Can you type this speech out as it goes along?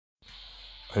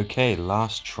Okay,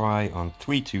 last try on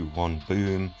 3, 2, 1,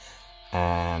 boom.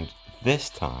 And this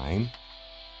time,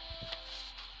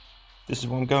 this is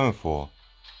what I'm going for.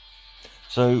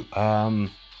 So,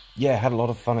 yeah, had a lot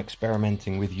of fun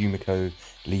experimenting with Yumiko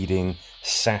leading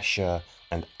Sasha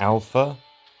and Alpha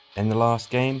in the last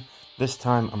game. This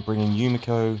time I'm bringing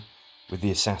Yumiko with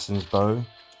the Assassin's Bow,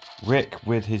 Rick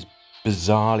with his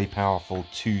bizarrely powerful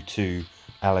 2-2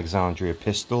 Alexandria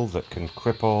pistol that can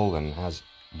cripple and has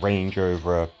range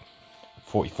over a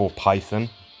 44 Python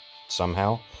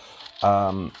somehow,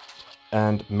 and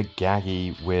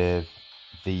McGaggy with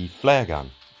the flare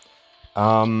gun.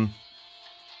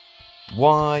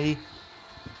 Why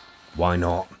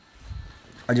not?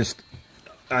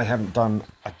 I haven't done,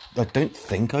 I don't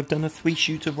think I've done a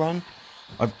 3-shooter run.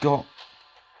 I've got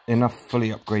enough fully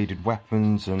upgraded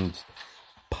weapons and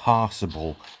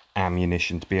passable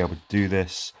ammunition to be able to do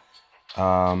this.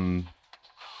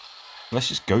 Let's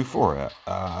just go for it.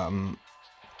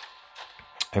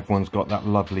 Everyone's got that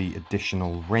lovely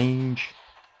additional range.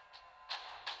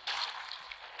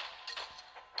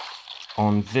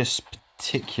 On this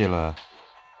particular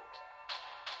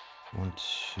 1,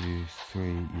 2,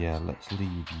 3, yeah, let's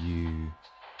leave you.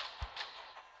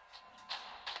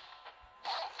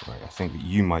 Right, I think that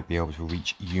you might be able to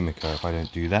reach Yumiko if I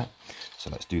don't do that. So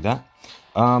let's do that.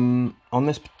 On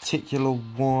this particular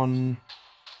one,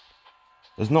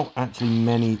 there's not actually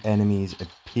many enemies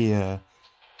appear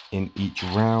in each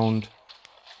round,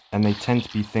 and they tend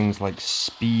to be things like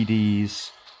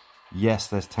speedies. Yes,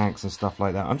 there's tanks and stuff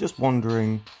like that. I'm just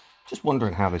wondering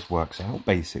how this works out,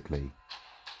 basically.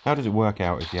 How does it work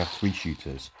out if you have 3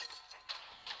 shooters?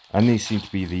 And these seem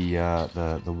to be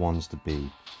the ones to be.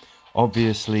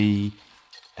 Obviously,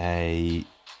 a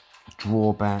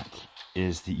drawback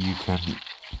is that you can,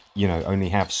 only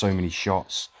have so many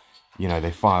shots.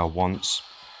 They fire once,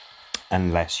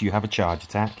 unless you have a charge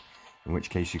attack, in which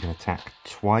case you can attack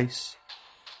twice.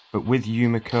 But with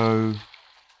Yumiko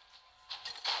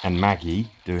and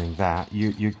Maggie doing that,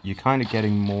 you're kind of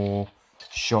getting more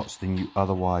shots than you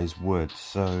otherwise would.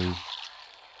 So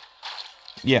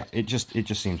yeah, it just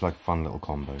seems like a fun little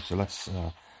combo. So let's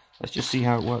just see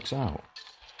how it works out.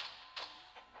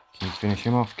 Can you finish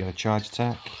him off? Get a charge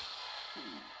attack.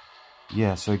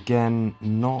 Yeah, so again,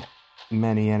 not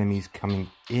many enemies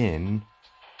coming in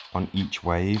on each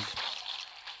wave.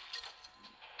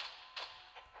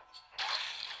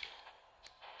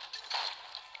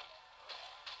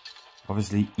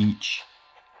 Obviously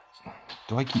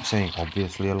do I keep saying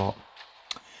obviously a lot?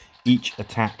 Each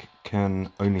attack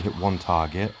can only hit one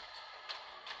target.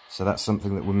 So that's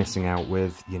something that we're missing out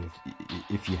with.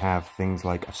 If you have things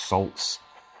like assaults,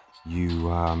 you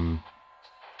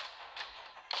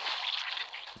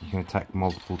can attack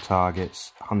multiple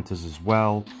targets. Hunters as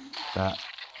well. That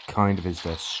kind of is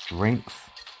their strength.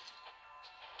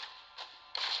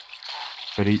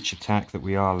 But each attack that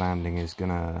we are landing is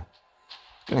gonna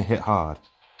hit hard.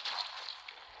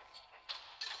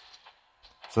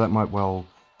 So that might well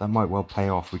pay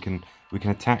off. We can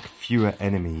attack fewer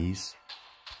enemies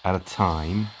at a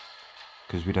time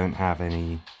because we don't have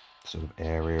any sort of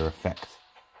area effect,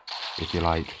 if you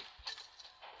like.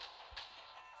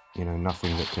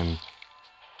 Nothing that can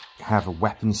have a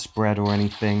weapon spread or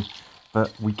anything,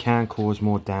 but we can cause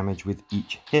more damage with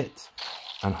each hit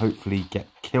and hopefully get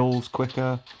kills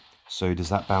quicker. So does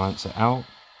that balance it out?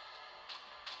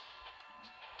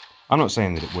 I'm not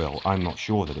saying that it will. I'm not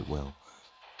sure that it will.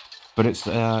 But it's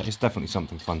definitely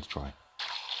something fun to try.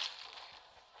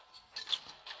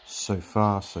 So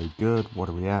far, so good. What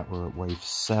are we at? We're at wave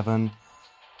 7.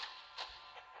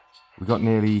 We got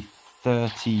nearly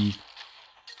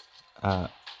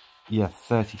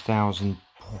 30,000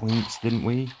 points, didn't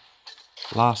we?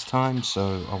 Last time,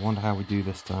 so I wonder how we do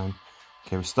this time.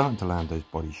 Okay, we're starting to land those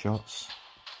body shots.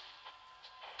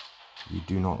 You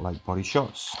do not like body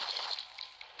shots.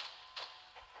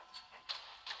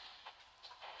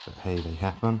 But hey, they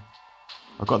happen.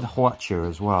 I've got the Huacha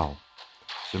as well.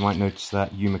 So you might notice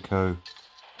that Yumiko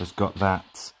has got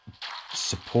that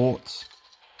support.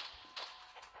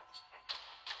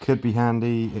 Could be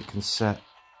handy. It can set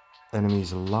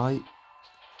enemies alight.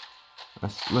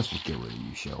 Let's just get rid of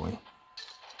you, shall we?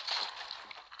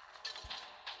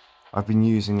 I've been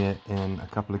using it in a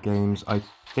couple of games. I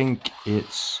think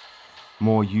it's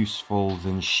more useful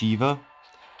than Shiva.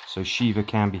 So Shiva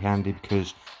can be handy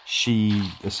because she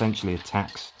essentially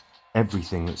attacks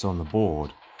everything that's on the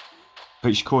board,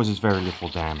 but she causes very little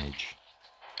damage.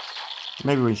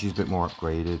 Maybe when she's a bit more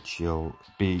upgraded, she'll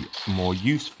be more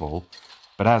useful,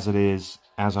 but as it is,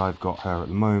 as I've got her at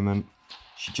the moment,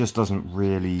 she just doesn't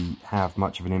really have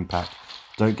much of an impact.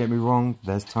 Don't get me wrong,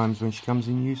 there's times when she comes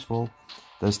in useful,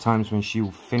 there's times when she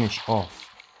will finish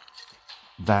off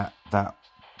that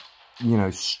you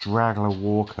know, straggler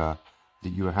walker that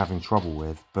you were having trouble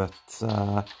with, but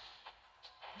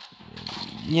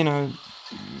you know,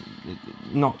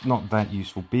 not that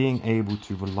useful. Being able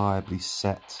to reliably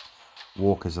set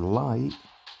walkers alight,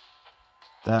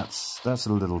 that's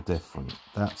a little different.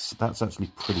 That's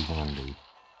actually pretty handy.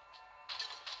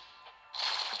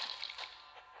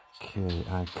 Okay,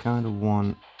 I kind of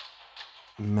want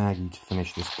Maggie to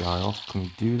finish this guy off. Can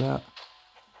we do that?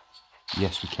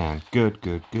 Yes, we can. Good,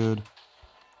 good, good.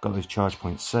 Got those charge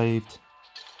points saved.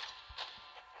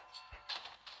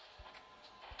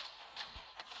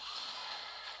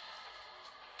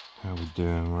 How are we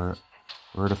doing?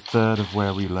 We're at a third of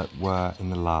where we were in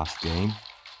the last game.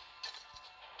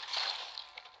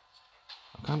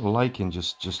 I'm kind of liking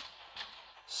just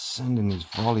sending these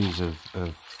volleys of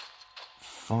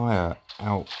fire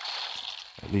out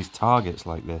at these targets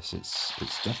like this.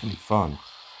 It's definitely fun.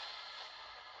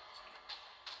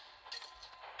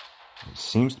 It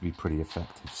seems to be pretty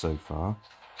effective so far.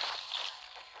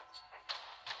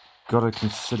 Got to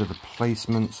consider the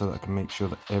placement so that I can make sure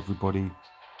that everybody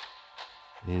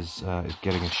is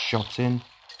getting a shot in.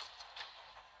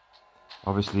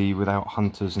 Obviously, without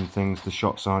hunters and things, the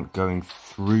shots aren't going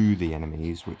through the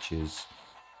enemies, which is,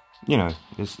 you know,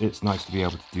 it's nice to be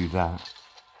able to do that.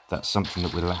 That's something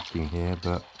that we're lacking here,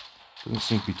 but doesn't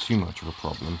seem to be too much of a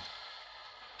problem.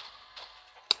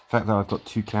 The fact that I've got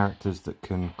two characters that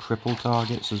can cripple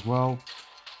targets as well,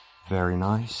 very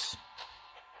nice.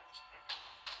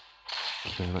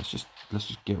 Okay, let's just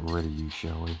get rid of you,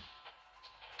 shall we?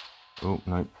 Oh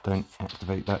no, don't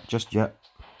activate that just yet.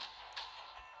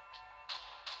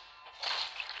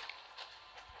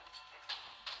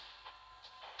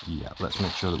 Yeah, let's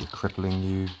make sure that we're crippling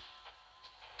you.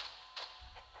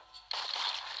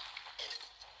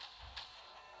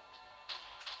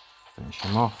 Finish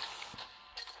him off.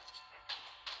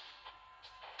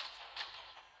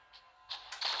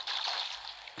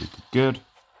 Good, good, good.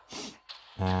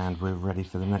 And we're ready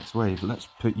for the next wave. Let's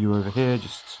put you over here,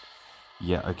 just...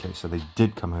 Yeah, okay, so they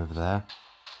did come over there.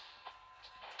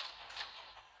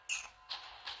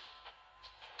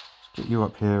 Let's get you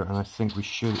up here, and I think we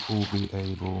should all be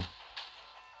able...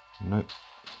 Nope.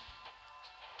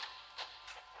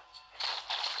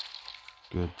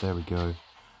 Good, there we go.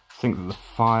 I think that the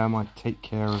fire might take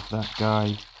care of that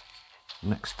guy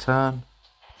next turn.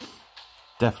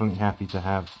 Definitely happy to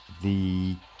have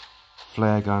the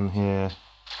flare gun here.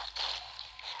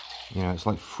 You know, it's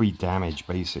like free damage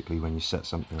basically when you set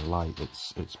something alight.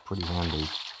 It's pretty handy.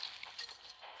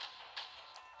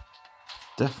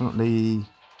 Definitely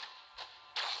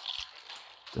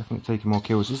taking more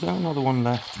kills. Is there another one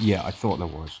left? Yeah, I thought there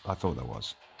was.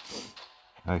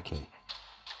 Okay.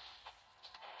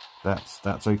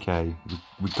 That's okay.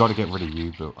 We've got to get rid of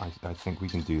you, but I think we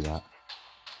can do that.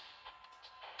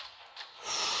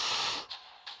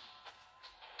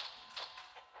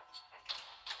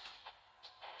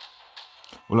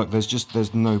 Well, look,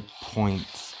 there's no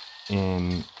point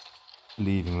in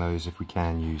leaving those if we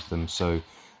can use them. So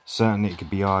certainly it could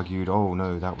be argued, oh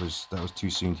no, that was too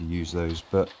soon to use those.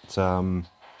 But I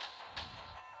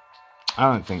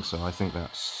don't think so. I think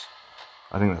that's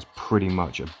pretty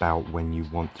much about when you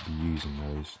want to be using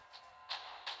those.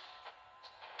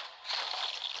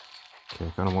 Okay, I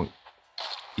kind of want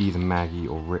either Maggie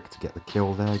or Rick to get the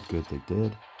kill there. Good, they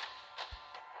did.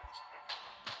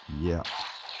 Yeah.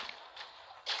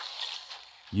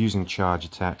 Using charge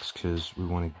attacks because we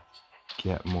want to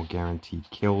get more guaranteed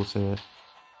kills here.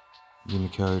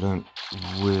 Yumiko, don't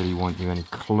really want you any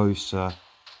closer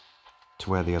to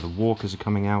where the other walkers are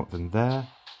coming out than there.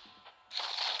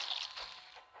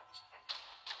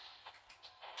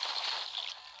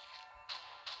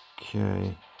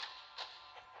 Okay.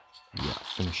 Yeah,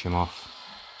 finish him off.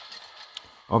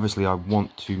 Obviously I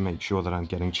want to make sure that I'm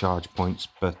getting charge points,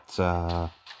 but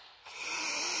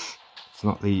it's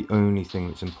not the only thing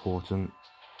that's important.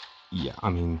 Yeah,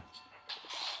 I mean...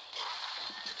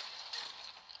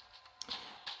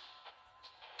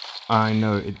 I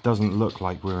know it doesn't look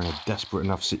like we're in a desperate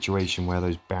enough situation where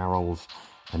those barrels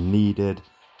are needed,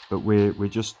 but we're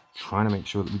just trying to make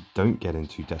sure that we don't get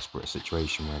into a desperate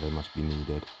situation where they must be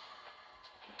needed.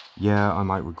 Yeah, I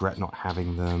might regret not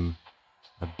having them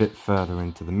a bit further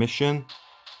into the mission,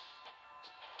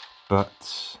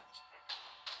 but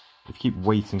if you keep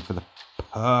waiting for the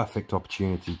perfect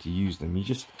opportunity to use them,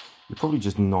 you're probably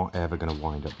just not ever going to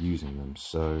wind up using them.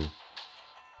 So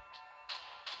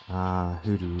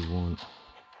who do we want?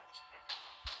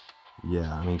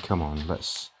 Yeah, I mean, come on,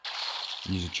 let's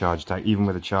use a charge attack. Even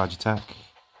with a charge attack,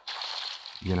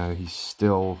 you know, he's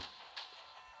still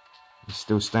He's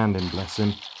still standing, bless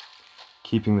him.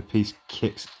 Keeping the piece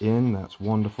kicks in, that's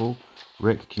wonderful.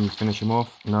 Rick, can you finish him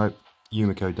off? No,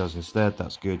 Yumiko does instead,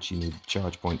 that's good. She needs a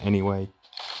charge point anyway.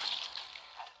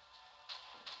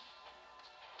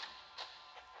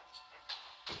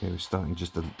 Okay, we're starting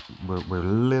just we're a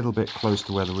little bit close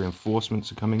to where the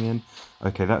reinforcements are coming in.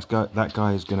 Okay, that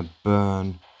guy is going to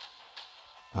burn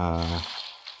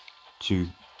to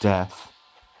death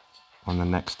on the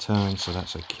next turn, so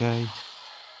that's okay.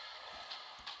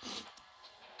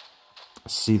 I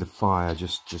see the fire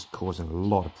just causing a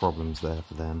lot of problems there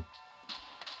for them.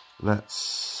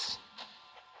 Let's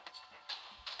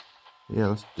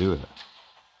do it.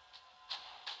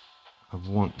 I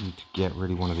want you to get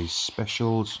really one of these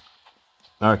specials.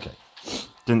 Okay,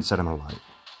 didn't set him alight.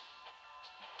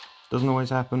 Doesn't always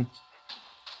happen.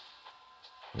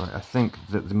 Right, I think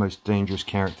that the most dangerous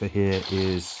character here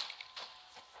is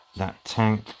that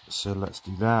tank, so let's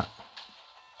do that.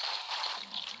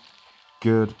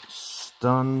 Good,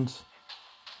 stunned.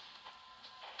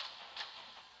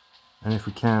 And if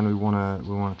we can, we wanna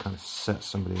kind of set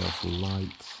somebody else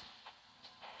alight.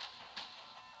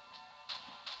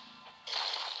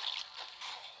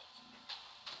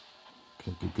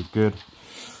 Okay, good.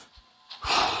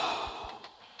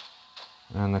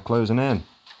 And they're closing in.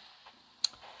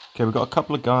 Okay, we've got a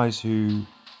couple of guys who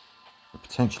are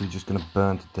potentially just going to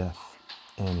burn to death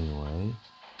anyway.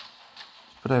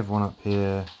 Let's put everyone up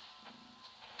here.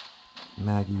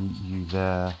 Maggie, you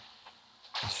there.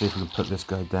 Let's see if we can put this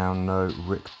guy down. No,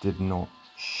 Rick did not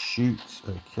shoot.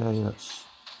 Okay, that's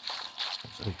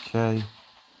okay.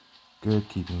 Good,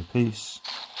 keeping the peace.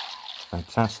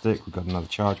 Fantastic, we've got another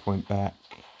charge point back.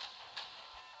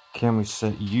 Can we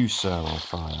set you, sir, on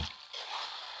fire?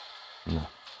 No.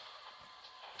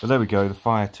 But there we go, the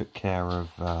fire took care of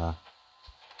one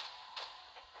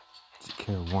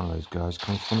of those guys.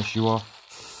 Can we finish you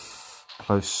off?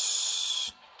 Close.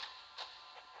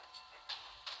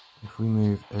 If we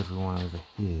move everyone over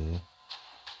here,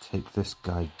 take this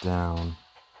guy down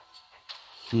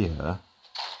here,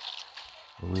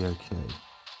 are we okay?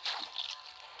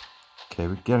 Okay,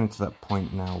 we're getting to that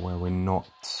point now where we're not...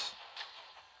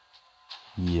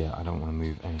 Yeah, I don't want to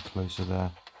move any closer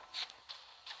there.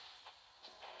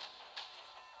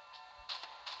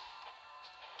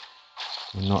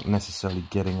 We're not necessarily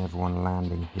getting everyone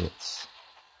landing hits.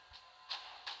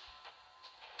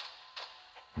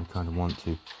 We kind of want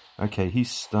to. Okay, he's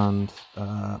stunned.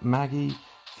 Maggie,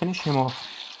 finish him off.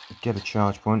 Get a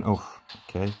charge point. Oh,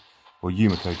 okay. Well,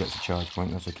 Yumiko gets a charge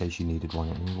point. That's okay, she needed one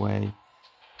anyway.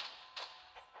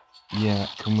 Yeah,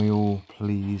 can we all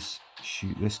please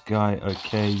shoot this guy?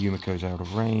 Okay, Yumiko's out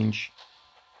of range.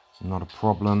 Not a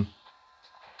problem.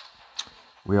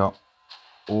 We are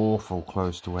awful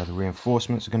close to where the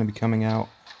reinforcements are going to be coming out.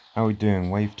 How are we doing?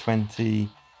 Wave 20.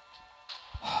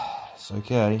 It's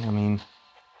okay, I mean...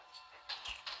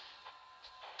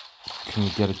 Can we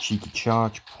get a cheeky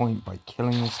charge point by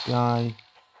killing this guy?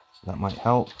 That might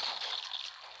help.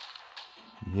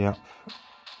 Yep.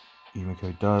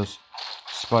 Yumiko does.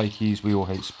 Spikies, we all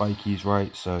hate spikies,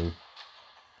 right? So...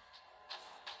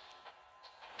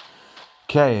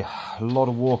 Okay, a lot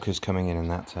of walkers coming in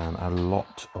that turn. A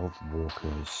lot of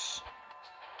walkers.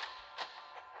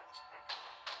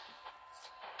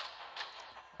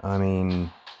 I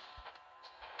mean...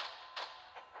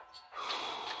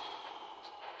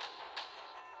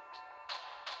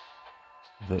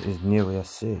 That is nearly as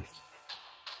safe.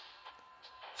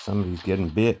 Somebody's getting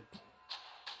bit.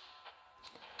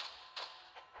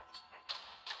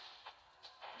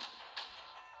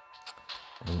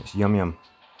 And it's Yum Yum.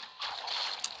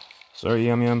 Sorry,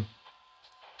 Yum Yum.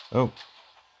 Oh.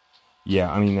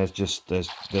 Yeah, I mean, there's just no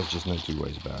two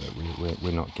ways about it.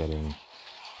 We're not getting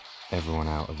everyone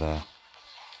out of there.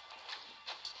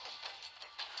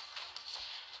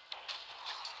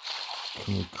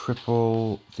 Can we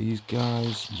cripple these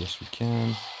guys? Yes, we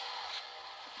can.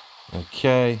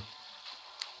 Okay.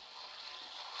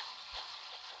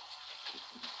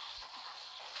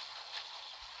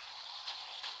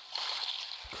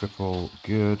 Cripple,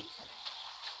 good.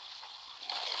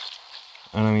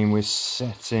 And I mean, we're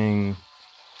setting,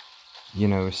 you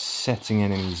know, setting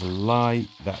enemies alight.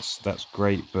 That's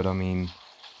great, but I mean,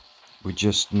 we're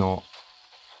just not,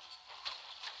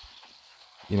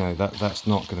 you know, that's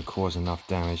not going to cause enough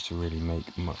damage to really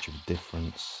make much of a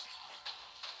difference.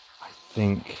 I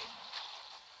think,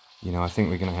 you know, I think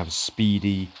we're going to have a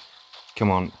speedy. Come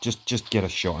on, just get a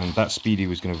shot in. That speedy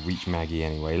was going to reach Maggie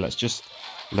anyway. Let's just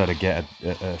let her get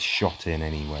a shot in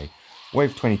anyway.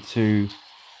 Wave 22.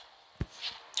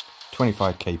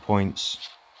 25k points.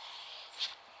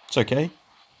 It's okay.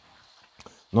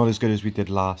 Not as good as we did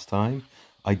last time.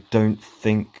 I don't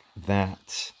think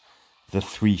that the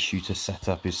 3-shooter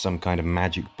setup is some kind of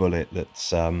magic bullet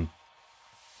that's, yeah,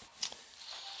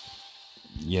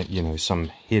 you know,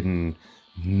 some hidden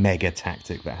mega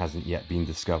tactic that hasn't yet been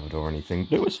discovered or anything.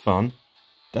 But it was fun,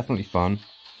 definitely fun,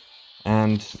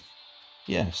 and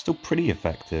yeah, still pretty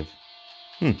effective.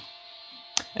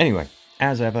 Anyway,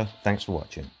 as ever, thanks for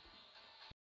watching.